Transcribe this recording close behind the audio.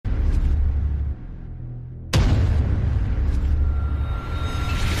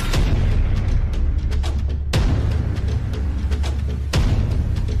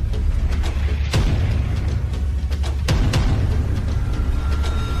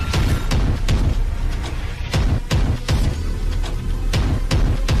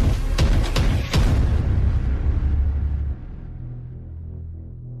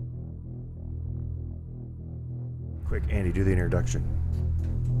do the introduction.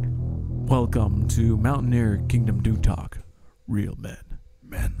 Welcome to Mountaineer Kingdom Do Talk. Real men,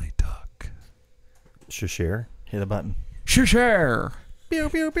 manly talk. Share. Hit a button. Share. Pew,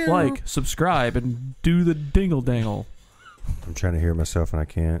 pew, pew. Like, subscribe, and do the dingle dangle. I'm trying to hear myself and I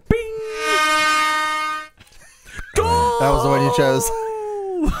can't. Bing! Go! That was the one you chose.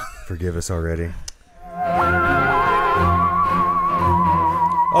 Forgive us already.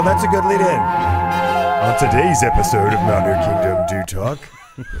 Oh, that's a good lead in. On today's episode of Mountaineer Kingdom Do Talk.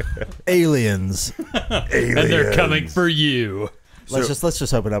 Aliens. Aliens. And they're coming for you. Let's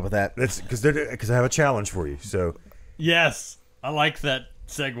just open up with that. That's because I have a challenge for you. So Yes. I like that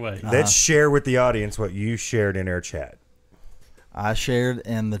segue. let's share with the audience what you shared in our chat. I shared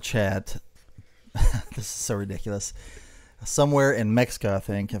in the chat. This is so ridiculous. Somewhere in Mexico, I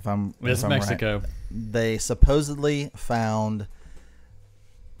think, if I'm Mexico. right, they supposedly found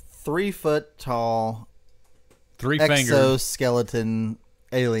 3 foot tall Three-fingered. exoskeleton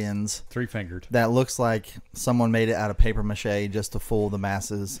aliens Three-fingered. that looks like someone made it out of paper mache just to fool the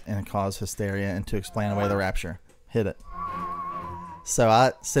masses and cause hysteria and to explain away the rapture. Hit it. So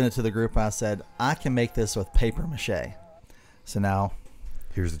I sent it to the group and I said, I can make this with paper mache. So now,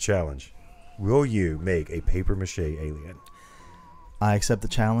 Here's the challenge. Will you make a paper mache alien? I accept the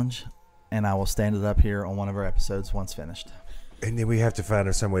challenge and I will stand it up here on one of our episodes once finished. And then we have to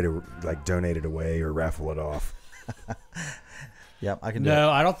find some way to like donate it away or raffle it off. Yep, I can do No,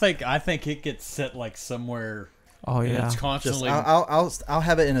 it. I don't think. I think it gets set like somewhere. Oh, And yeah. it's Just, constantly. I'll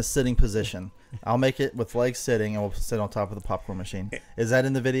have it in a sitting position. I'll make it with legs sitting and we'll sit on top of the popcorn machine. Is that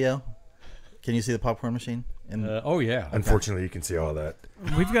in the video? Can you see the popcorn machine? oh yeah. Unfortunately, you can see all that.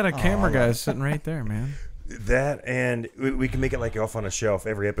 We've got a camera guy sitting right there, man. That and we can make it like off on a shelf.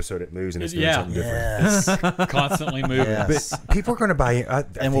 Every episode it moves and it's doing Yeah. something different. Yes. Constantly moving. Yes. But people are going to buy it.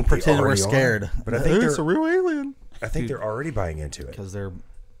 And we'll pretend we're scared. But I think it's a they're, real alien. I think they're already buying into it. Because they're,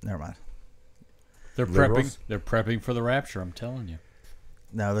 never mind. They're Liberals? prepping. They're prepping for the rapture. I'm telling you.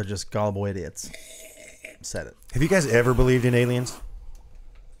 No, they're just gullible idiots. Said it. Have you guys ever believed in aliens?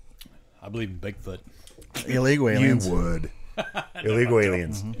 I believe in Bigfoot. Illegal aliens. You would. Illegal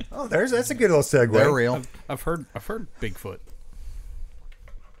aliens. Oh, that's a good little segue. They're real. I've heard Bigfoot.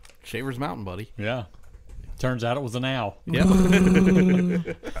 Shaver's Mountain, buddy. Yeah. Turns out it was an owl. Yep.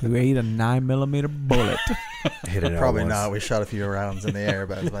 You ate a 9mm bullet. Hit it out Probably once. not. We shot a few rounds in the air,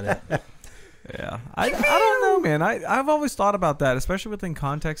 but that's about it. Yeah. I don't know, man. I've always thought about that, especially within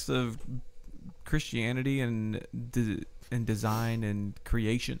context of Christianity and design and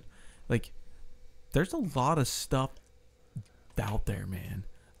creation. Like, there's a lot of stuff out there, man.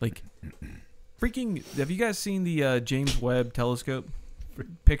 Like, freaking, have you guys seen the James Webb telescope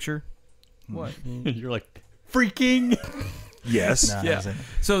picture? What? You're like freaking. Yes. No, Yeah. is it?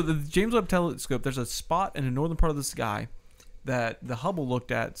 So the James Webb telescope, there's a spot in the northern part of the sky that the Hubble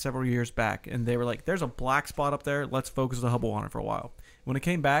looked at several years back, and they were like, there's a black spot up there. Let's focus the Hubble on it for a while. When it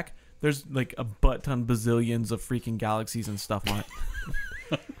came back, there's like a butt ton bazillions of freaking galaxies and stuff on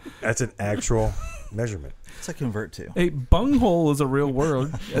it. That's an actual measurement. What's that convert to? A bunghole is a real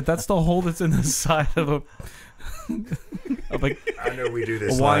word. That's the hole that's in the side of a I know we do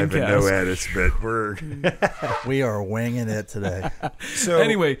this A wine live and no cask. edits, but we're We are winging it today. so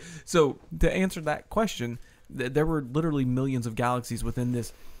Anyway, so to answer that question, there were literally millions of galaxies within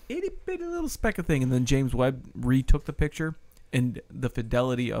this itty bitty little speck of thing, and then James Webb retook the picture, and the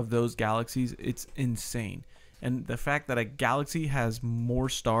fidelity of those galaxies, it's insane. And the fact that a galaxy has more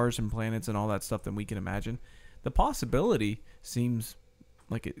stars and planets and all that stuff than we can imagine, the possibility seems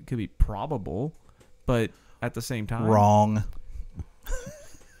like it could be probable, but at the same time, Wrong.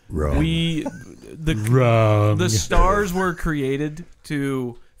 wrong. the stars were created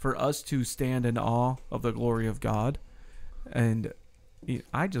for us to stand in awe of the glory of God, and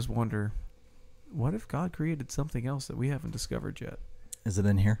I just wonder, what if God created something else that we haven't discovered yet? Is it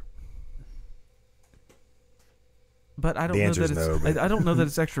in here? But I don't The know answer that is it's. no, but- I don't know that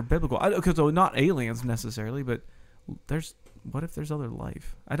it's extra biblical. Because not aliens necessarily, but what if there's other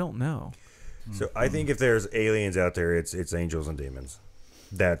life? I don't know. So I think if there's aliens out there, it's angels and demons.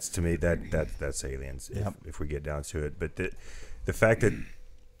 That's to me that's aliens. Yep. If we get down to it, but the fact that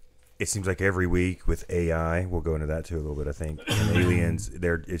it seems like every week with AI, we'll go into that too a little bit. I think and aliens,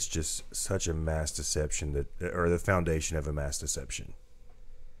 it's just such a mass deception or the foundation of a mass deception.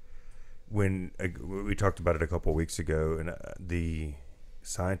 When we talked about it a couple of weeks ago, and the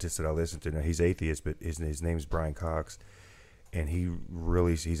scientist that I listened to, now he's atheist, but his name is Brian Cox, and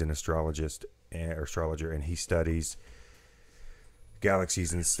he's an astrologer, and he studies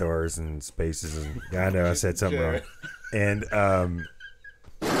galaxies and stars and spaces. And I know I said something wrong. And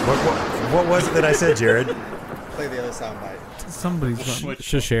what was it that I said, Jared? play the other soundbite. Somebody's going.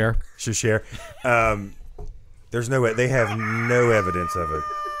 Share. Should share. There's no way. They have no evidence of it.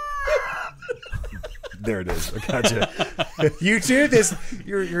 There it is. I gotcha. You too.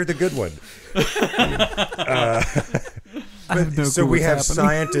 You're the good one. I have no So clue we what's have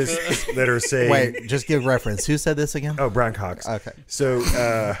happening. scientists that are saying, Wait, just give reference. Who said this again? "Oh, Brian Cox." Okay. So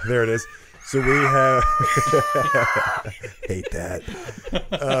there it is. So we have hate that.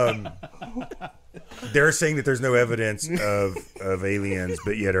 They're saying that there's no evidence of aliens,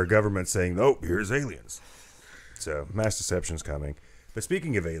 but yet our government's saying, "Oh, here's aliens." So mass deception's coming. But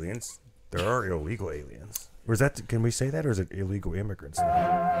speaking of aliens, there are illegal aliens. Or is that? Can we say that, or is it illegal immigrants? This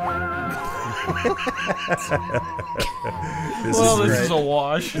Well, is this is a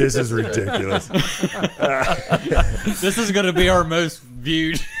wash. this is ridiculous. This is going to be our most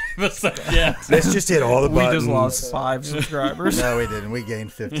viewed episode yet. Let's just hit all the We buttons. just lost 5 subscribers. No, we didn't. We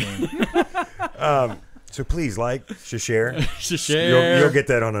gained 15. So please share. Share. You'll get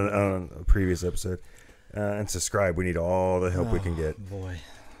that on a previous episode. And subscribe. We need all the help we can get. Boy,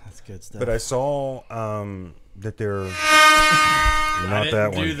 that's good stuff. But I saw that they're I not didn't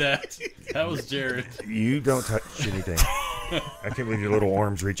that do one. that. That was Jared. You don't touch anything. I can't believe your little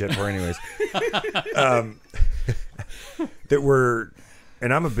arms reach out for anyways. That were,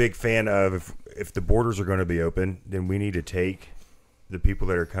 and I'm a big fan of if the borders are going to be open, then we need to take the people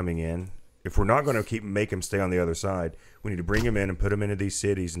that are coming in. If we're not going to make them stay on the other side, we need to bring them in and put them into these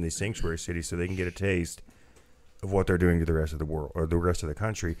cities and these sanctuary cities so they can get a taste of what they're doing to the rest of the world or the rest of the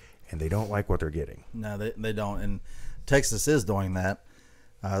country, and they don't like what they're getting. No, they don't. And Texas is doing that,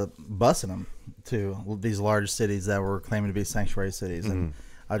 busing them to these large cities that were claiming to be sanctuary cities. And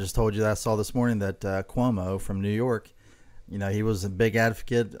I just told you that I saw this morning that Cuomo from New York, he was a big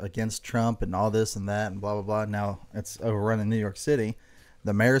advocate against Trump and all this and that and blah, blah, blah. Now it's overrunning New York City.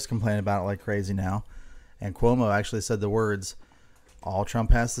 The mayor's complaining about it like crazy now. And Cuomo actually said the words, "All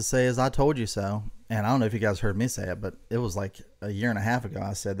Trump has to say is, I told you so." And I don't know if you guys heard me say it, but it was like a year and a half ago.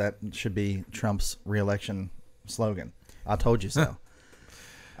 I said that should be Trump's reelection slogan. I told you so.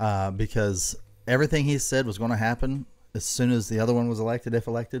 Because everything he said was going to happen as soon as the other one was elected, if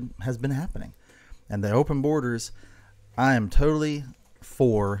elected, has been happening. And the open borders, I am totally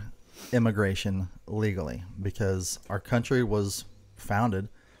for immigration legally because our country was founded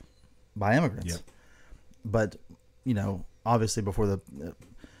by immigrants. Yep. But, obviously before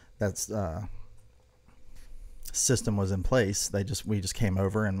that's system was in place, we just came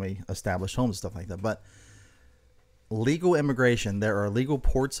over and we established homes and stuff like that. But legal immigration, there are legal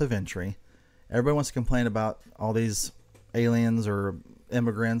ports of entry. Everybody wants to complain about all these aliens or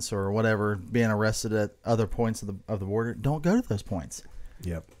immigrants or whatever being arrested at other points of the border. Don't go to those points.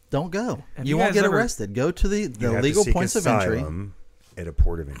 Yep. Don't go. Have You you won't guys get ever- arrested. Go to the You have to legal seek points of entry. asylum at a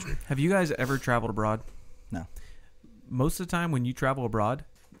port of entry. Have you guys ever traveled abroad? No. Most of the time when you travel abroad,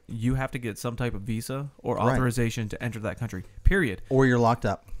 you have to get some type of visa or Right. authorization to enter that country, period. Or you're locked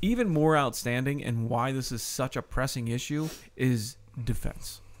up. Even more outstanding and why this is such a pressing issue is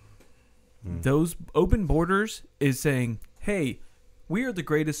defense. Those open borders is saying, hey, we are the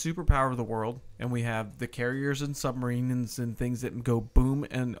greatest superpower of the world, and we have the carriers and submarines and things that go boom,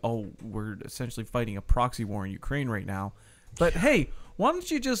 and we're essentially fighting a proxy war in Ukraine right now. But hey, why don't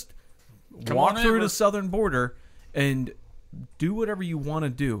you just Come walk on through over. the southern border and do whatever you want to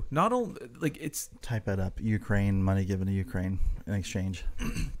do? Not only it's Type that up. Ukraine, money given to Ukraine in exchange.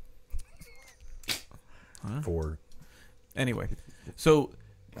 For anyway. So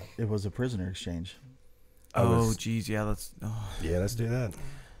It was a prisoner exchange. geez, yeah, let's. yeah, let's do that.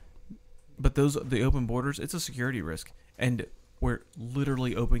 But the open borders, it's a security risk, and we're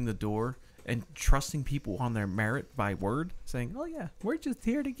literally opening the door and trusting people on their merit by word, saying, "Oh yeah, we're just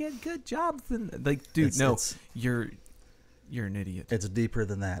here to get good jobs." And dude, you're an idiot. It's deeper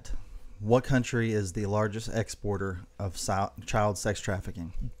than that. What country is the largest exporter of child sex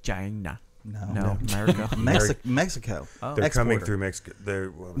trafficking? China, No. America. Mexico. Oh. They're coming Exporter. through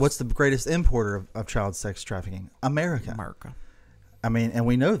Mexico. What's the greatest importer of child sex trafficking? America. America. I mean, and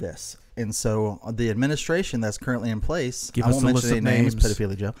we know this. And so the administration that's currently in place, Give I us won't the mention list any of names, names.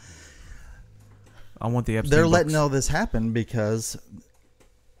 pedophilia Joe. I want the Epstein They're letting books. all this happen because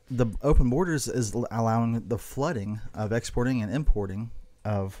the open borders is allowing the flooding of exporting and importing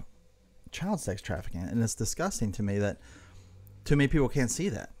of child sex trafficking. And it's disgusting to me that too many people can't see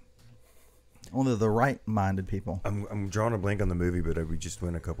that. Only the right-minded people. I'm drawing a blank on the movie, but we just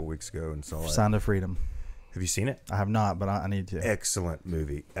went a couple weeks ago and saw it. Sound of Freedom. Have you seen it? I have not, but I need to. Excellent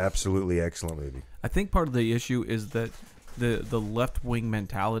movie. Absolutely excellent movie. I think part of the issue is that the left wing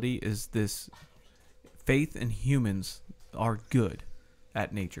mentality is this faith in humans are good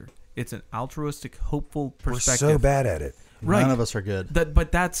at nature. It's an altruistic, hopeful We're perspective. so bad at it. Right. None of us are good.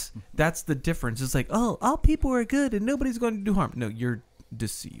 But that's the difference. It's like, oh, all people are good and nobody's going to do harm. No, you're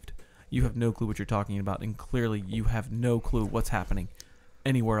deceived. You have no clue what you're talking about, and clearly you have no clue what's happening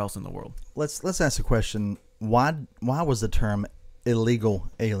anywhere else in the world. Let's ask a question. Why was the term illegal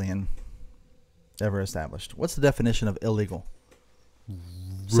alien ever established? What's the definition of illegal?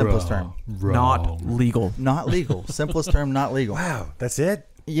 Simplest term. Not legal. Not legal. Simplest term, not legal. Wow, that's it.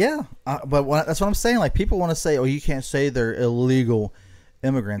 Yeah, that's what I'm saying. Like, people want to say, "Oh, you can't say they're illegal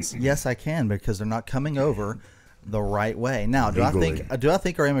immigrants." Yes, I can, because they're not coming over the right way. Now, do I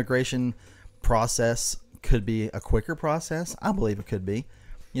think our immigration process could be a quicker process? I believe it could be.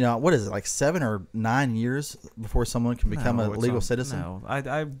 You know, what is it, like 7 or 9 years before someone can become a legal citizen? No,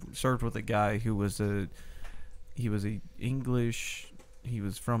 I served with a guy who was he was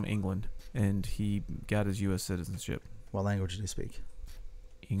from England, and he got his U.S. citizenship. What language did he speak?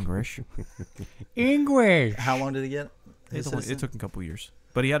 English. English. How long did he get? It took a couple years,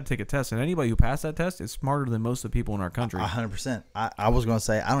 but he had to take a test, and anybody who passed that test is smarter than most of the people in our country. 100%. I was going to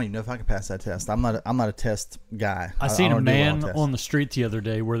say, I don't even know if I can pass that test. I'm not a test guy. I seen a don't do well man tests. on the street the other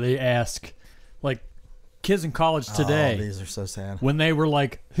day where they ask, like, kids in college today. Oh, these are so sad. When they were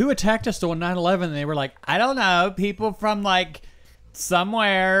like, who attacked us on 9/11? And they were like, I don't know, people from like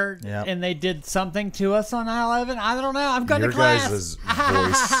somewhere, Yep. and they did something to us on 9/11. I don't know. I'm going Your to class.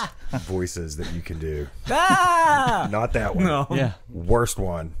 guys' voices that you can do. Ah! Not that one. No. Yeah. Worst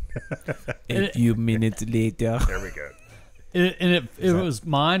one. A few minutes later. There we go. It was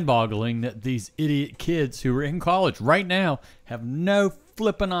mind-boggling that these idiot kids who are in college right now have no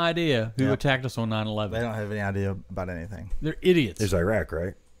flipping idea who Yep. attacked us on They 9/11. don't have any idea about anything. They're idiots. There's Iraq,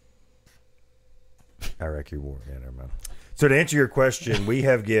 right? Iraqi war. Yeah, never mind. So to answer your question, we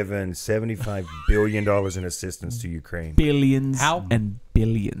have given $75 billion in assistance to Ukraine. Billions How? and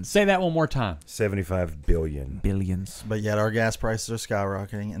billions. Say that one more time. $75 billion. Billions. But yet our gas prices are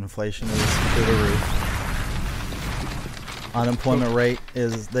skyrocketing. Inflation is through the roof. Unemployment rate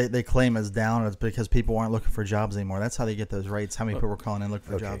is, they claim, is down. It's because people aren't looking for jobs anymore. That's how they get those rates. How many people were calling in looking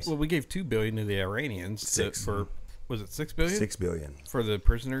for Okay. jobs? Well, we gave $2 billion to the Iranians Six. for, was it $6 billion? $6 billion. For the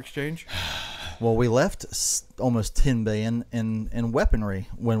prisoner exchange. Well, we left almost $10 billion in weaponry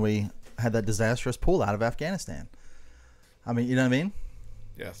when we had that disastrous pull out of Afghanistan. I mean, you know what I mean?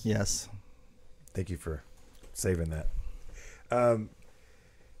 Yes. Yes. Thank you for saving that.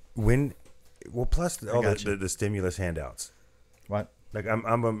 Plus all got you. the stimulus handouts. What? Like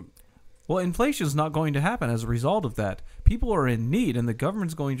Well, inflation's not going to happen as a result of that. People are in need, and the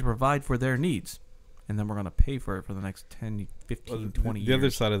government's going to provide for their needs. And then we're going to pay for it for the next 10, 15, 20 years. The other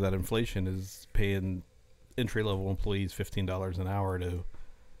side of that inflation is paying entry-level employees $15 an hour to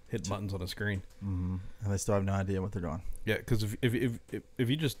hit buttons on a screen. Mm-hmm. And they still have no idea what they're doing. Yeah, because if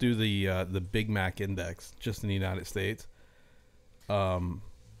you just do the Big Mac index just in the United States,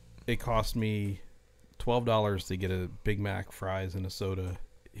 it cost me $12 to get a Big Mac, fries, and a soda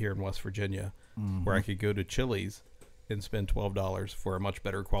here in West Virginia, where I could go to Chili's and spend $12 for a much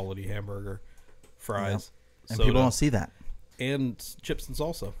better quality hamburger, fries, And soda, people don't see that. and chips and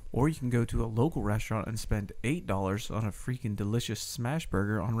salsa. Or you can go to a local restaurant and spend $8 on a freaking delicious smash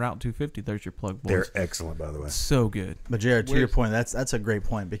burger on Route 250. There's your plug, they're boys. excellent, by the way. So good. But Jared, to your Where's- point, that's a great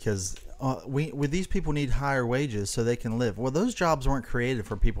point, because these people need higher wages so they can live. Well, those jobs weren't created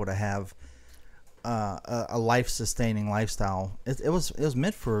for people to have a life-sustaining lifestyle. It was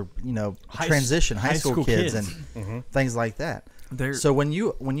meant for High school kids and things like that. So when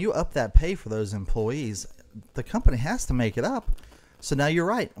you up that pay for those employees, the company has to make it up. So now you're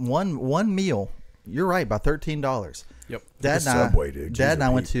right. One meal, you're right, by $13. Yep. Dad Subway, dude. and I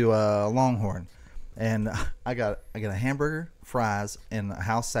Jeez, went to Longhorn, and I got a hamburger, fries, and a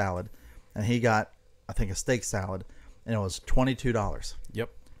house salad, and he got, I think, a steak salad, and it was $22, Yep.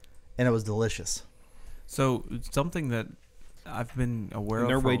 and it was delicious. So something that I've been aware And of.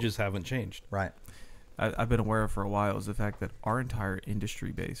 their for- wages haven't changed. Right. I've been aware of for a while is the fact that our entire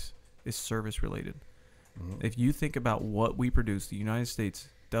industry base is service related. If you think about what we produce, the United States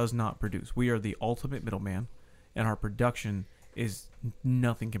does not produce. We are the ultimate middleman, and our production is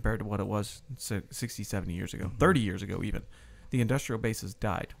nothing compared to what it was 60, 70 years ago, 30 years ago even. The industrial base has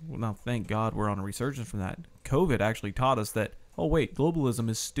died. Well, now, thank God we're on a resurgence from that. COVID actually taught us that, oh, wait, globalism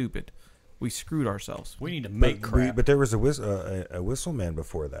is stupid. We screwed ourselves. We need to make crap. But there was a whistle man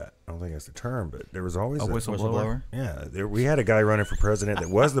before that. I don't think that's the term, but there was always A whistleblower? Yeah, we had a guy running for president that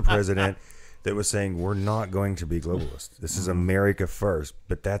was the president that was saying, we're not going to be globalists. This is America first,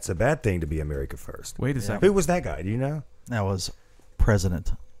 but that's a bad thing to be America first. Wait a Yeah. second. Who was that guy? Do you know? That was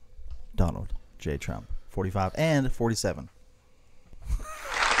President Donald J. Trump, 45 and 47.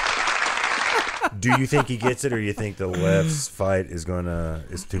 Do you think he gets it, or you think the left's fight is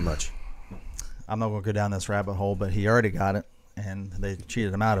too much? I'm not going to go down this rabbit hole, but he already got it, and they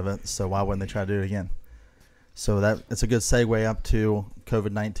cheated him out of it. So why wouldn't they try to do it again? So it's a good segue up to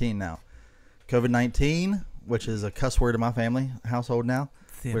COVID-19 now. COVID-19, which is a cuss word in my family household now.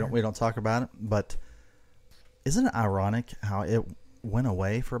 We don't talk about it, but isn't it ironic how it went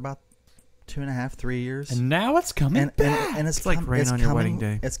away for about 2.5, 3 years? And now it's coming back. And it's like rain on your wedding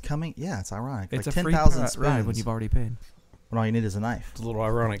day. It's coming. Yeah, it's ironic. It's like a free 10,000 ride spoons when you've already paid. when all you need is a knife. It's a little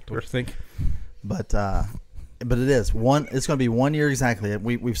ironic, don't you think? But it is it's going to be 1 year exactly.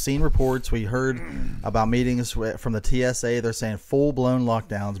 We've seen reports. We heard about meetings from the TSA. They're saying full blown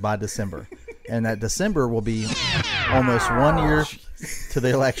lockdowns by December, and that December will be almost 1 year to the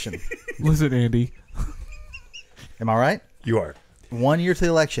election. Listen, Andy. Am I right? You are 1 year to the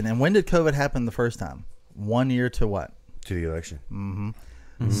election. And when did COVID happen the first time? 1 year to what? to the election.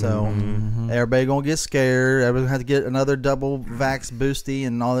 So everybody gonna get scared. Everybody gonna have to get another double vax boosty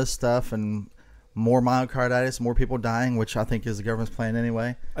and all this stuff, and more myocarditis, more people dying, which I think is the government's plan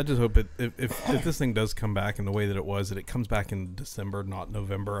anyway. I just hope if this thing does come back in the way that it was, that it comes back in December, not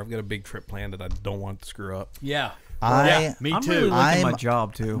November. I've got a big trip planned that I don't want to screw up. Yeah. Me I'm too. really liking my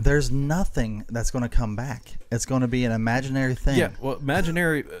job too. There's nothing that's going to come back. It's going to be an imaginary thing. Yeah, well,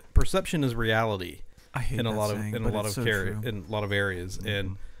 imaginary perception is reality I hate in a that lot saying, of but it's so true. in a lot of areas,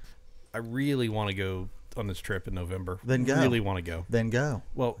 and I really want to go on this trip in November. Then go. Really want to go. Then go.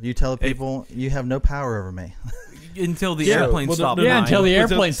 Well, You tell the people you have no power over me. Until the Yeah, airplane well, stops. no, no, Yeah, until the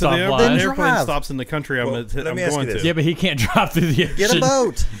airplane so stops the flying. Then airplane drive. stops in the country Well, I'm let me ask going you to. this. Yeah, but he can't drop through the ocean. Get a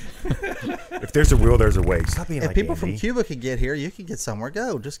boat. If there's a will, there's a way. Stop being If like people Andy. from Cuba could get here, you could get somewhere.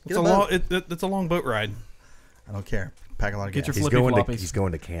 Go. Just get It's a a boat. long. It's a long boat ride. I don't care. Pack a lot of Get gas. your He's flippy going to floppies. he's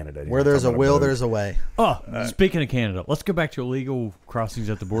going to Canada. Where there's a Talking about will, boat. there's a way. Oh, speaking of Canada, let's go back to illegal crossings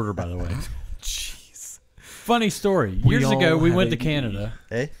at the border, by the way. Jeez. Funny story. We Years ago, all we have went to ADD. Canada.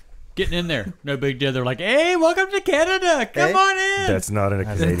 Eh? Getting in there, no big deal. They're like, "Hey, welcome to Canada. Come Hey. on in." That's not in a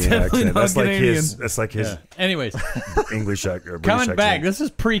Canadian definitely accent. not That's like Canadian. his. That's like his Yeah. Anyways, English or British coming accent. back. This is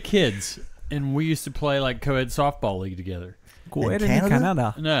pre-kids, and we used to play like co-ed softball league together. Go In ahead in Canada?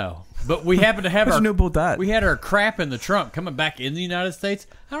 Canada. No, but we happened to have How'd our you know about that? we had our crap in the trunk coming back in the United States.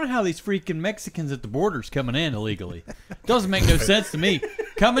 I don't know how these freaking Mexicans at the border's coming in illegally. Doesn't make no sense to me.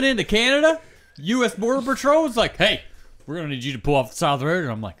 Coming into Canada, U.S. Border Patrol was like, "Hey, we're gonna need you to pull off the side of the road."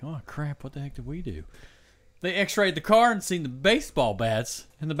 And I'm like, "Oh crap, what the heck did we do?" They x-rayed the car and seen the baseball bats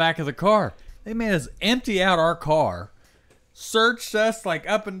in the back of the car. They made us empty out our car, searched us like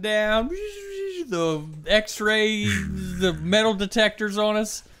up and down, the x-ray, the metal detectors on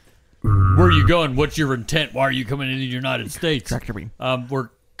us. Where are you going? What's your intent? Why are you coming into the United States? Tractor beam. We're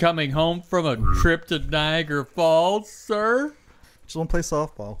coming home from a trip to Niagara Falls, sir. Just want to play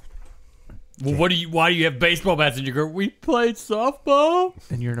softball. Well, why do you have baseball bats in your car? We played softball,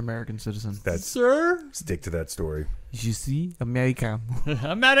 And you're an American citizen. That's sir. stick to that story. You see, America.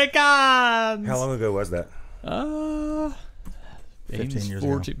 Americans. How long ago was that? 15 years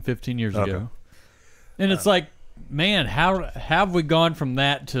 15 years Okay. ago. And it's like, man, how have we gone from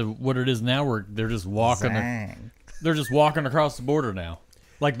that to what it is now? Where they're just walking, Zang. they're just walking across the border now.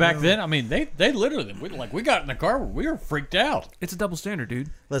 Like back then, I mean, they literally, we got in the car, we were freaked out. It's a double standard, dude.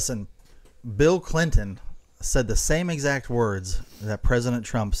 Listen, Bill Clinton said the same exact words that President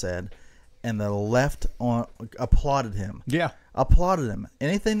Trump said, and the left applauded him. Yeah. Applauded him.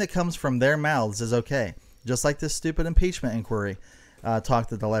 Anything that comes from their mouths is okay. Just like this stupid impeachment inquiry talk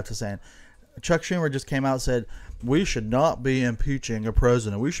that the left is saying. Chuck Schumer just came out and said, we should not be impeaching a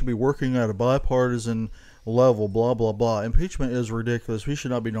president. We should be working at a bipartisan level, blah, blah, blah. Impeachment is ridiculous. We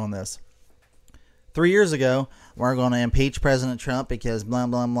should not be doing this. 3 years ago, we're going to impeach President Trump because blah,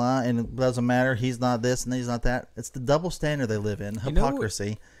 blah, blah, and it doesn't matter. He's not this and he's not that. It's the double standard they live in. You know what-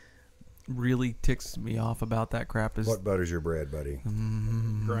 Hypocrisy. Really ticks me off about that crap is What butters your bread, buddy?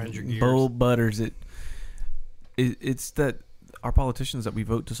 Grind your gears. Bull butters it's that our politicians that we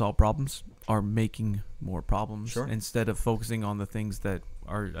vote to solve problems are making more problems Sure. instead of focusing on the things that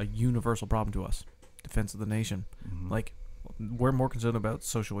are a universal problem to us. Defense of the nation. Like, we're more concerned about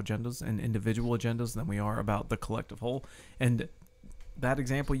social agendas and individual agendas than we are about the collective whole. And that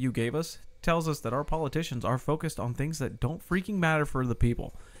example you gave us tells us that our politicians are focused on things that don't freaking matter for the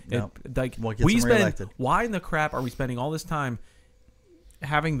people. No. Like, What gets we them spend, reelected? why in the crap are we spending all this time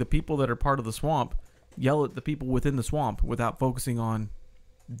having the people that are part of the swamp yell at the people within the swamp without focusing on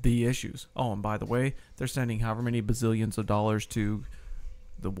the issues? Oh, and by the way, they're sending however many bazillions of dollars to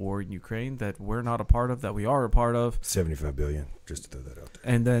the war in Ukraine that we're not a part of, that we are a part of. $75 billion. Just to throw that out there.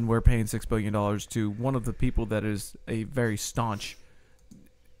 And then we're paying $6 billion to one of the people that is a very staunch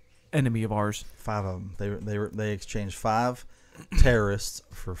enemy of ours. 5 of them. They exchanged 5 terrorists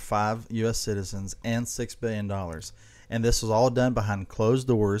for 5 U.S. citizens and $6 billion. And this was all done behind closed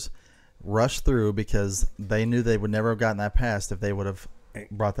doors, rushed through because they knew they would never have gotten that passed if they would have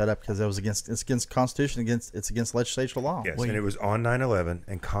brought that up, because it's against Constitution, it's against legislative law. Yes, and it was on 9/11,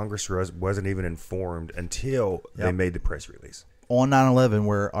 and Congress wasn't even informed until they made the press release. On 9/11,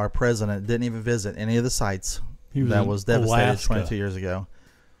 where our president didn't even visit any of the sites that was devastated Alaska. 22 years ago.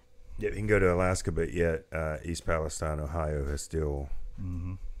 Yeah, you can go to Alaska, but yet East Palestine, Ohio has still...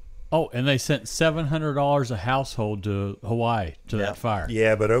 Oh, and they sent $700 a household to Hawaii to that fire.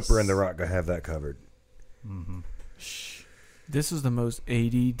 Yeah, but Oprah and The Rock gonna have that covered. This is the most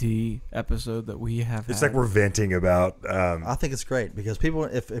ADD episode that we have It's had. like we're venting about... I think it's great because people,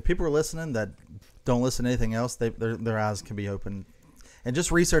 if people are listening that don't listen to anything else, their eyes can be open, and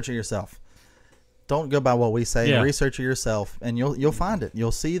just research it yourself. Don't go by what we say. Yeah. Research it yourself, and you'll find it.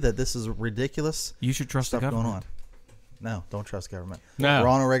 You'll see that this is ridiculous You should trust the stuff going government. on. No, don't trust government. No.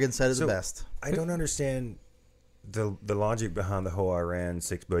 Ronald Reagan said it So- the best. I don't understand the logic behind the whole Iran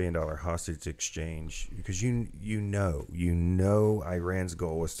 $6 billion hostage exchange, because you know Iran's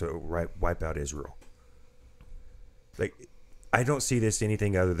goal was to wipe out Israel. Like, I don't see this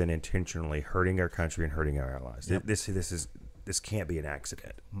anything other than intentionally hurting our country and hurting our allies. Yep. This can't be an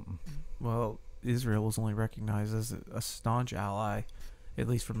accident. Well, Israel was only recognized as a staunch ally, at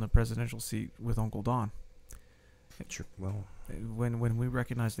least from the presidential seat with Uncle Don. Sure. Well, When we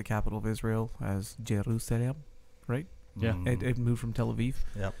recognized the capital of Israel as Jerusalem, right? Yeah. It moved from Tel Aviv.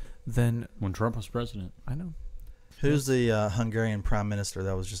 Yep. Then When Trump was president. I know. Who's the Hungarian prime minister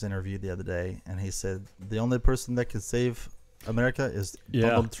that was just interviewed the other day, and he said the only person that could save America is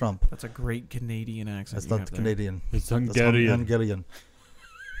Donald Trump. That's a great Canadian accent. That's you not have the there. Canadian. It's That's Hungarian. Hungarian.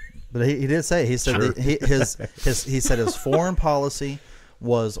 But he did say, he said Sure. he said his foreign policy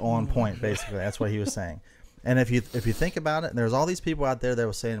was on point. Basically, that's what he was saying. And if you think about it, there's all these people out there that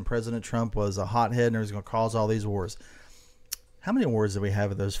were saying President Trump was a hothead and he was going to cause all these wars. How many wars did we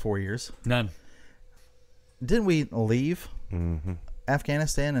have in those 4 years? None. Didn't we leave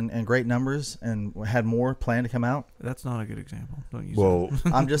Afghanistan in great numbers and had more planned to come out? That's not a good example. Don't use well,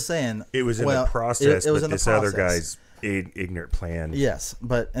 I'm just saying. it was in well, the process, it was but in the this other process. guy's ignorant plan. Yes,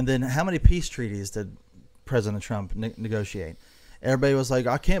 and then how many peace treaties did President Trump negotiate? Everybody was like,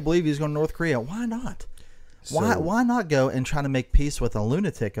 I can't believe he's going to North Korea. Why not? Why not go and try to make peace with a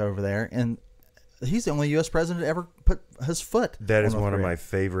lunatic over there? And he's the only U.S. president to ever put his foot. That is on North one of Korea. my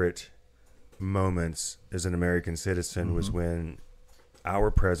favorite moments as an American citizen was when our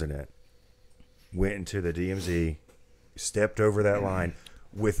president went into the DMZ, stepped over that line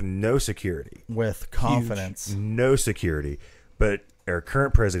with no security. With confidence. No security. But our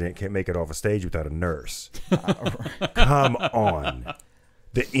current president can't make it off a stage without a nurse. Come on.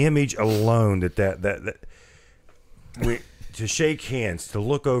 The image alone that to shake hands, to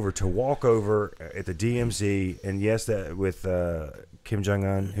look over, to walk over at the DMZ, and yes, that with Kim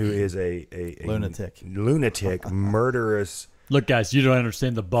Jong-un, who is a lunatic, murderous. Look, guys, you don't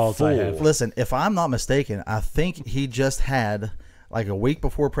understand the balls I have. Listen, if I'm not mistaken, I think he just had, like a week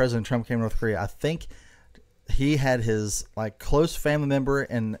before President Trump came to North Korea, I think he had his close family member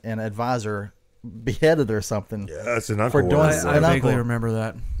and advisor beheaded or something. Yeah, that's an uncle. For doing- I an vaguely uncle. remember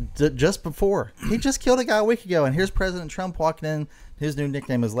that. Just before. He just killed a guy a week ago, and here's President Trump walking in. His new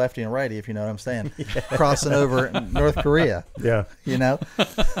nickname is Lefty and Righty, if you know what I'm saying. Crossing over North Korea. Yeah. You know?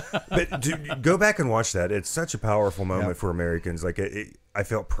 But go back and watch that. It's such a powerful moment for Americans. I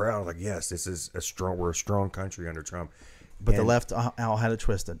felt proud. Like, yes, this is we're a strong country under Trump. But the left all had it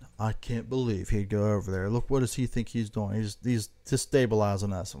twisted. I can't believe he'd go over there. Look, what does he think he's doing? He's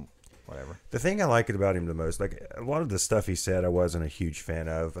destabilizing us. Whatever. The thing I liked about him the most, a lot of the stuff he said, I wasn't a huge fan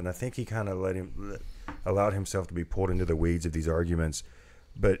of, and I think he kind of allowed himself to be pulled into the weeds of these arguments.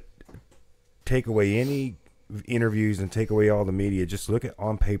 But take away any interviews and take away all the media. Just look at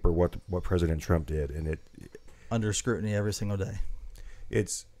on paper what President Trump did, and Under scrutiny every single day.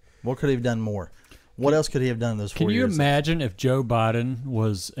 it's What could he have done more? What else could he have done in those 4 Can you years? imagine if Joe Biden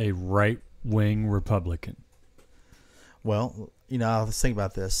was a right-wing Republican? Well, let's think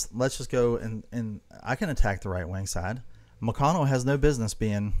about this. Let's just go and I can attack the right wing side. McConnell has no business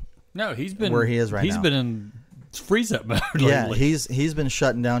being. No, he's been where he is right He's now. been in freeze-up mode Yeah, lately. he's been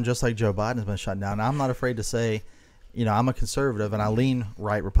shutting down just like Joe Biden's been shutting down. I'm not afraid to say, I'm a conservative and I lean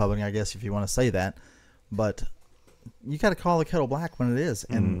right Republican, I guess, if you want to say that. But you got to call the kettle black when it is.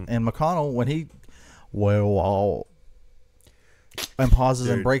 And McConnell, when he and pauses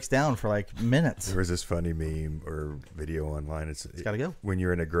and breaks down for minutes. there was this funny meme or video online. It's gotta go. when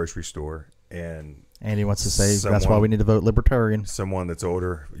you're in a grocery store and Andy wants to say that's why Someone- we need to vote Libertarian. someone that's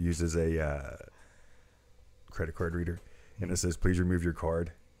older uses a credit card reader, and it says, "Please remove your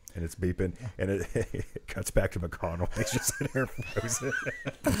card," and it's beeping, and it cuts back to McConnell. He's just sitting there frozen.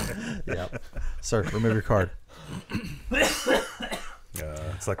 Yeah. Sir, remove your card.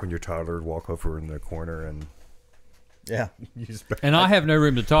 It's like when your toddler would walk over in the corner and Yeah. use. And I have no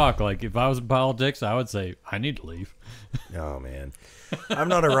room to talk. Like, if I was in politics, I would say, I need to leave. Oh man, I'm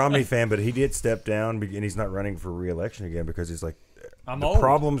not a Romney fan, but he did step down, and he's not running for re-election again because he's like, I'm the old.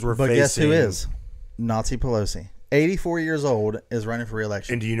 problems we're But facing. guess who is? Nazi Pelosi. 84 years old, is running for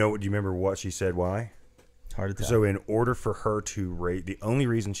re-election. And do you remember what she said? Why? Hard to tell. So in order for her to rate, the only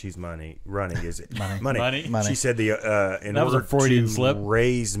reason she's running is money. Money. She said in That was order a Freudian to slip.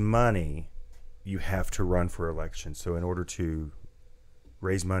 raise money, you have to run for election. So in order to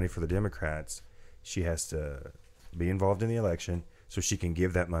raise money for the Democrats, she has to be involved in the election so she can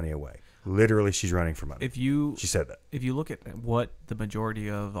give that money away. Literally, she's running for money. She said that. If you look at what the majority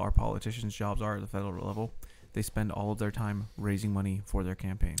of our politicians' jobs are at the federal level, they spend all of their time raising money for their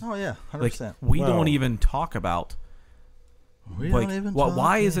campaign. Oh, yeah. 100%. Like, we Well- don't even talk about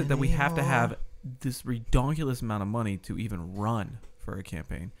why is it that we have to have this ridiculous amount of money to even run for a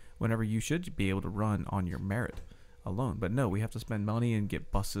campaign whenever you should be able to run on your merit alone? But no, we have to spend money and get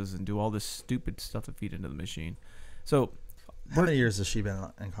buses and do all this stupid stuff to feed into the machine. So How many years has she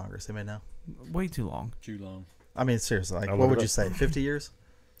been in Congress? Anybody know? way too long. Too long. I mean, seriously. Like, I'll what look would it you up. say? 50 years?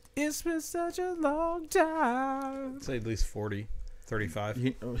 It's been such a long time. I'd say at least 40, 35.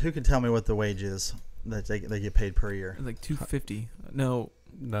 Who can tell me what the wage is that they get paid per year? Like 250. No,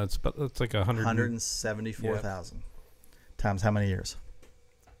 No, it's like 100. 174,000 times how many years?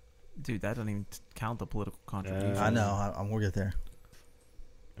 dude, that doesn't even count the political contribution. I know. We'll get there.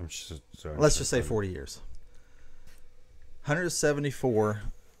 I'm just sorry. Let's just say 40 years.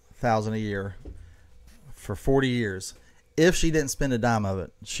 174,000 a year for 40 years. If she didn't spend a dime of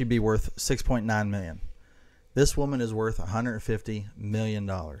it, she'd be worth $6.9 million. This woman is worth $150 million.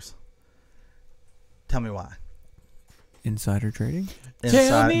 Tell me why. Insider trading.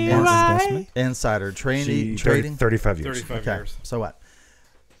 Tell me why. Investment. Insider She- trading. 35 years. 35 Okay, years. so what?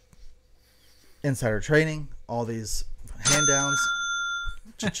 Insider trading, all these hand downs,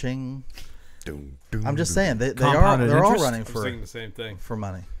 cha-ching. Doom, doom, I'm just doom. saying they're Compounded all interest? running I was thinking for the same thing.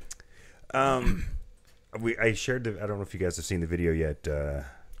 money. I shared I don't know if you guys have seen the video yet.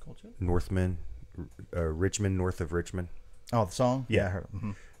 Richmond, north of Richmond. Oh, the song? Yeah. I heard it.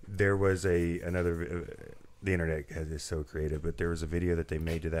 Mhm. There was another. The internet is so creative, but there was a video that they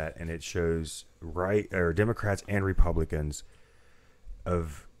made to that, and it shows Democrats and Republicans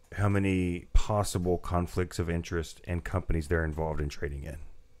of how many possible conflicts of interest and companies they're involved in trading in,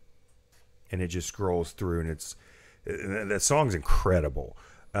 and it just scrolls through, and that song's incredible,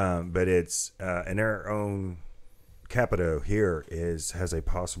 but it's in our own Capito here has a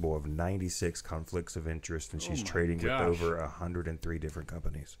possible of 96 conflicts of interest, and she's my trading gosh. with over 103 different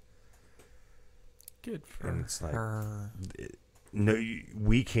companies. Good for And it's like, her. no,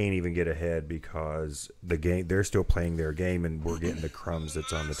 we can't even get ahead because they're still playing their game, and we're getting the crumbs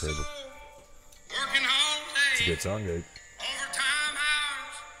that's on the table. Working all It's a day, good song, dude. overtime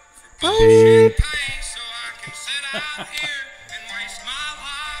hours, for Beep. pay, so I can sit out here and waste my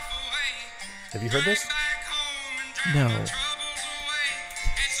life away. Have you heard this? Back home and drive No. my troubles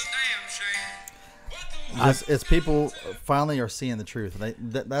away. It's a damn shame. What the It's people finally are seeing the truth.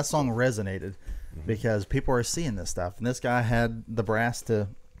 That song resonated because people are seeing this stuff, and this guy had the brass to.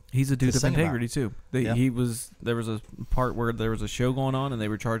 He's a dude to of sing about. integrity too. Yeah. There was a part where there was a show going on, and they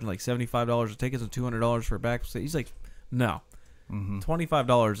were charging like $75 a tickets and $200 for a backstage. He's like, no,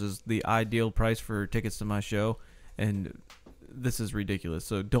 $25 is the ideal price for tickets to my show, and this is ridiculous.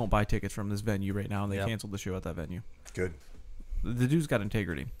 So don't buy tickets from this venue right now. And they Yep. canceled the show at that venue. Good. The dude's got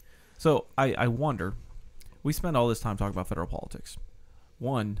integrity. So I wonder, we spend all this time talking about federal politics.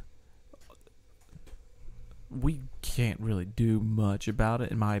 One, we can't really do much about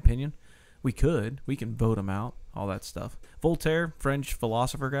it, in my opinion. We can vote him out, all that stuff. Voltaire, French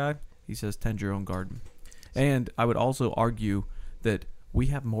philosopher guy, he says tend your own garden. And I would also argue that we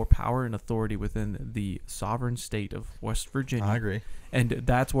have more power and authority within the sovereign state of West Virginia. I agree. And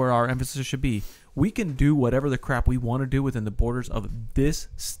that's where our emphasis should be. We can do whatever the crap we want to do within the borders of this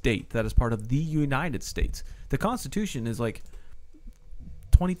state that is part of the United States. The Constitution is like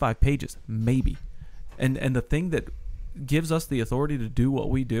 25 pages, maybe. And the thing that gives us the authority to do what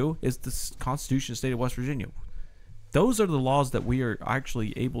we do is the Constitution of the state of West Virginia. Those are the laws that we are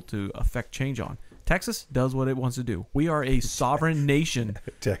actually able to affect change on. Texas does what it wants to do. We are a sovereign nation.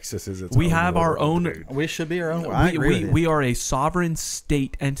 Texas is its We own have our world, own. dude. We should be our own. I agree with you. We are a sovereign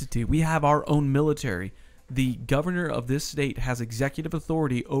state entity. We have our own military. The governor of this state has executive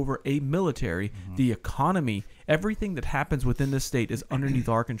authority over a military. The economy, everything that happens within this state is underneath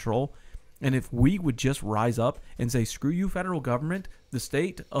our control. And if we would just rise up and say, screw you, federal government, the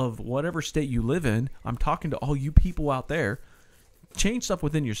state of whatever state you live in, I'm talking to all you people out there, change stuff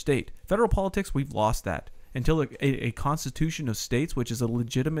within your state. Federal politics, we've lost that. Until a constitution of states, which is a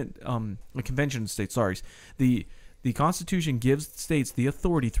legitimate a convention of states, sorry. The Constitution gives states the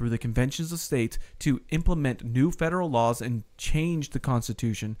authority through the conventions of states to implement new federal laws and change the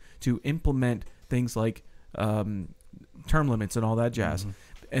Constitution to implement things like term limits and all that jazz.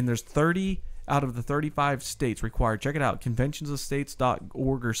 And there's 30 out of the 35 states required. Check it out,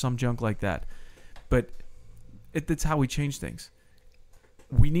 conventionsofstates.org or some junk like that. But that's how we change things.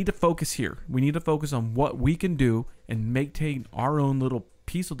 We need to focus here. We need to focus on what we can do and maintain our own little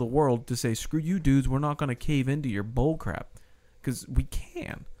piece of the world to say, screw you dudes, we're not going to cave into your bull crap. Because we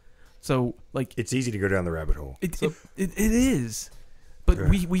can. So, like... It's easy to go down the rabbit hole. It is. But Sure.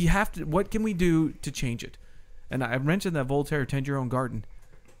 we have to... What can we do to change it? And I mentioned that Voltaire, tend your own garden.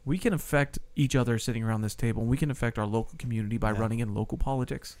 We can affect each other sitting around this table. We can affect our local community by running in local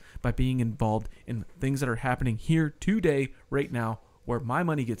politics, by being involved in things that are happening here today, right now, where my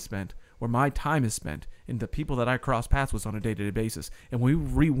money gets spent, where my time is spent, and the people that I cross paths with on a day-to-day basis. And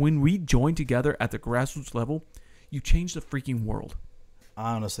when we join together at the grassroots level, you change the freaking world.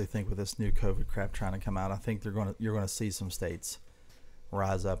 I honestly think with this new COVID crap trying to come out, I think you're going to see some states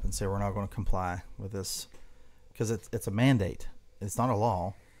rise up and say we're not going to comply with this because it's a mandate. It's not a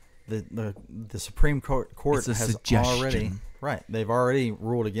law. The Supreme Court It's a has suggestion. They've already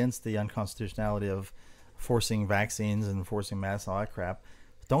ruled against the unconstitutionality of forcing vaccines and forcing masks and all that crap.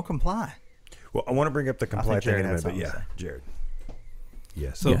 Don't comply. Well, I want to bring up the comply thing Jared in a had minute, but something to Jared.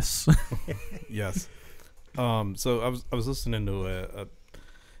 Yes. So- Yes. Yes. So I was listening to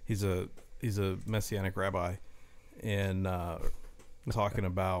he's a Messianic rabbi, and talking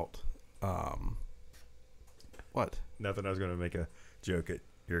about what? Nothing. I was going to make a joke at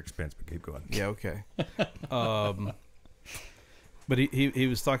your expense, but keep going. Yeah, okay. But he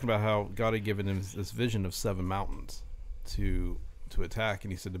was talking about how God had given him this vision of 7 mountains to attack,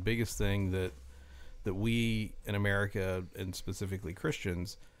 and he said the biggest thing that we in America, and specifically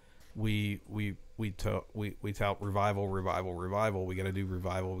Christians, we tout revival. We got to do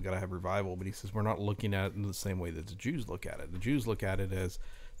revival. We got to have revival. But he says we're not looking at it in the same way that the Jews look at it. The Jews look at it as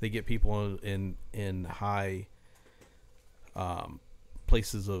they get people in high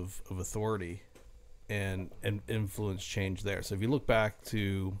places of authority and influence change there. So if you look back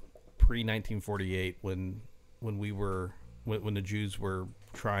to pre-1948 when the Jews were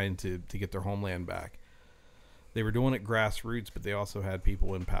trying to get their homeland back, they were doing it grassroots, but they also had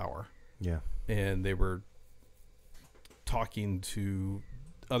people in power. Yeah. And they were talking to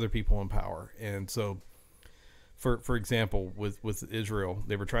other people in power. And so for example, with Israel,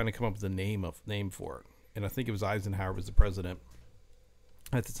 they were trying to come up with a name for it. And I think it was Eisenhower was the president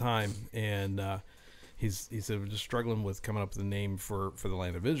at the time, and he said we're just struggling with coming up with a name for the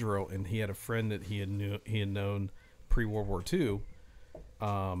land of Israel. And he had a friend that he had known pre-World War II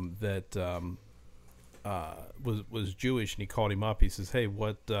that was Jewish, and he called him up. He says, "Hey,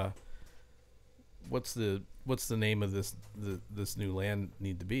 what's the name of this new land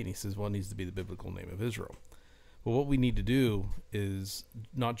need to be?" And he says, "Well, it needs to be the biblical name of Israel." Well, what we need to do is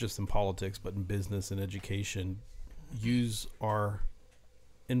not just in politics, but in business and education, use our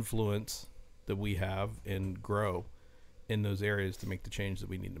influence that we have and grow in those areas to make the change that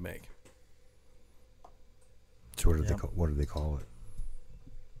we need to make. So what do they call? What do they call it?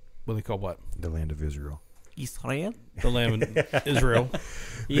 What do they call what? The land of Israel. Israel? The land of Israel.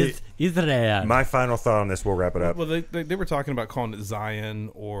 Israel. My final thought on this. We'll wrap it up. Well, they were talking about calling it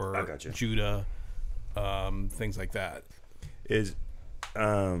Zion or I gotcha. Judah, things like that. Is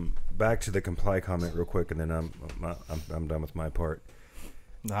back to the comply comment real quick, and then I'm done with my part.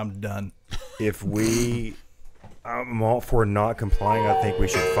 I'm done. I'm all for not complying. I think we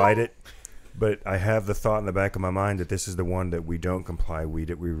should fight it. But I have the thought in the back of my mind that this is the one that we don't comply. We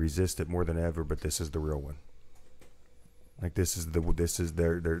resist it more than ever, but this is the real one. Like there's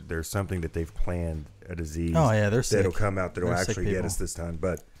something that they've planned, a disease. Oh yeah, they're sick. That'll come out that'll They're sick actually get people. us this time.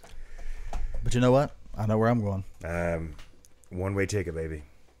 But But you know what? I know where I'm going. one-way ticket, baby.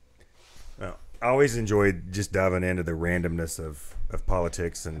 Well, I always enjoyed just diving into the randomness of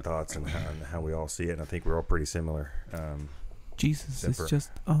politics and thoughts and how we all see it. And I think we're all pretty similar. Jesus is Zipper. just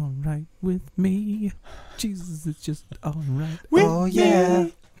all right with me. Jesus is just all right. Oh yeah.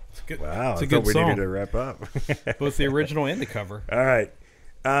 Good. Wow, It's a I thought good we song. needed to wrap up. Both the original and the cover. All right.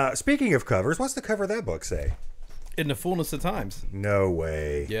 Speaking of covers, what's the cover of that book say? In the fullness of times. No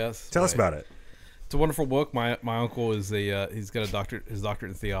way. Yes. Tell us right. about it. It's a wonderful book. My uncle is he's got his doctorate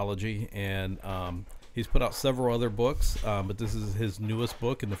in theology, and he's put out several other books, but this is his newest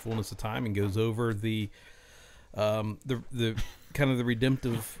book, In the Fullness of Time, and goes over the kind of the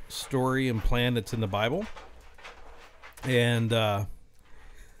redemptive story and plan that's in the Bible, and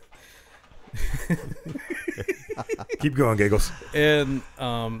Keep going, Giggles. and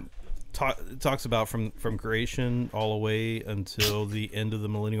talks about from creation all the way until the end of the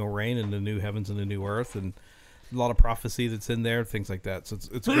millennial reign and the new heavens and the new earth, and a lot of prophecy that's in there, things like that. So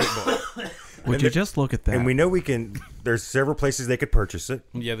it's a great book. Would you just look at that? And we know we can. There's several places they could purchase it.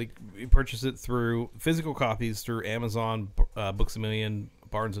 Yeah, we purchase it through physical copies through Amazon, Books A Million,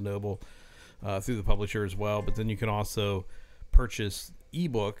 Barnes and Noble, through the publisher as well. But then you can also purchase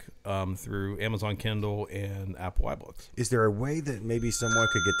ebook through Amazon Kindle and Apple iBooks. Is there a way that maybe someone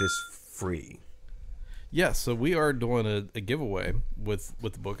could get this free? Yes, so we are doing a giveaway with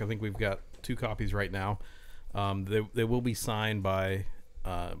the book. I think we've got 2 copies right now. They will be signed by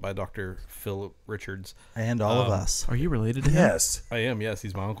Dr. Philip Richards. And all of us. Are you related to him? Yes. I am, yes,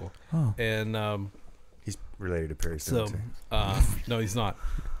 he's my uncle. Oh. And He's related to Perry so, Stone, too. no, he's not.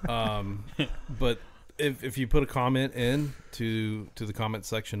 But if you put a comment in to the comment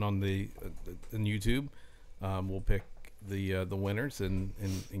section on the in YouTube, we'll pick the winners and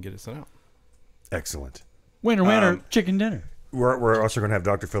get it sent out. Excellent. Winner, chicken dinner. We're also going to have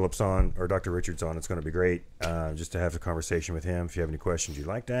Dr. Phillips on, or Dr. Richards on. It's going to be great just to have a conversation with him. If you have any questions you'd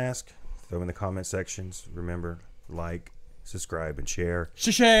like to ask, throw them in the comment sections. Remember, like, subscribe, and share.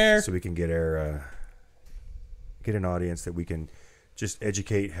 Share. So we can get an audience that we can just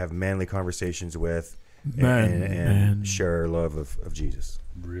educate, have manly conversations with, and share our love of Jesus.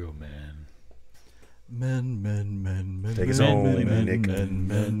 Real man. Men. Take us home, Nick.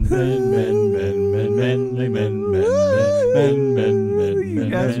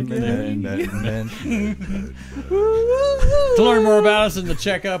 To learn more about us and to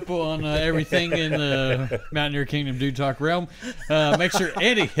check up on everything in the Mountaineer Kingdom Dude Talk realm, make sure,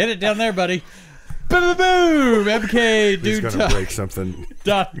 Andy, hit it down there, buddy. Boom, boom, boom. He's going to break something.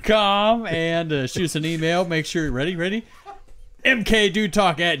 MKDudeTalk.com and shoot us an email. Make sure you're ready.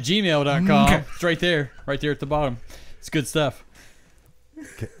 MKDudeTalk@gmail.com. It's right there at the bottom. It's good stuff.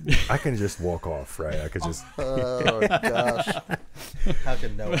 I can just walk off, right? I could just. Oh, gosh. How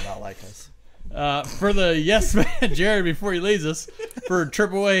could no one not like us? For the yes man, Jared, before he leaves us, for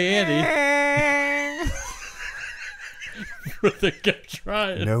Triple A Andy. For the Kept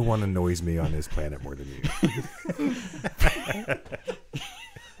Trying. No one annoys me on this planet more than you.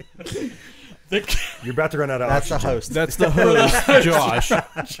 You're about to run out of That's the oxygen. host. That's the host,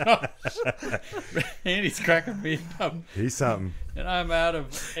 Josh. Andy's cracking me up, He's something. and I'm out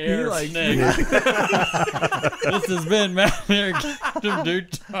of air. like Snake. This has been Mountaineer Kingdom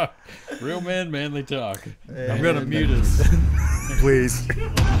Dude Talk. Real man, manly talk. I'm going to mute us. Please.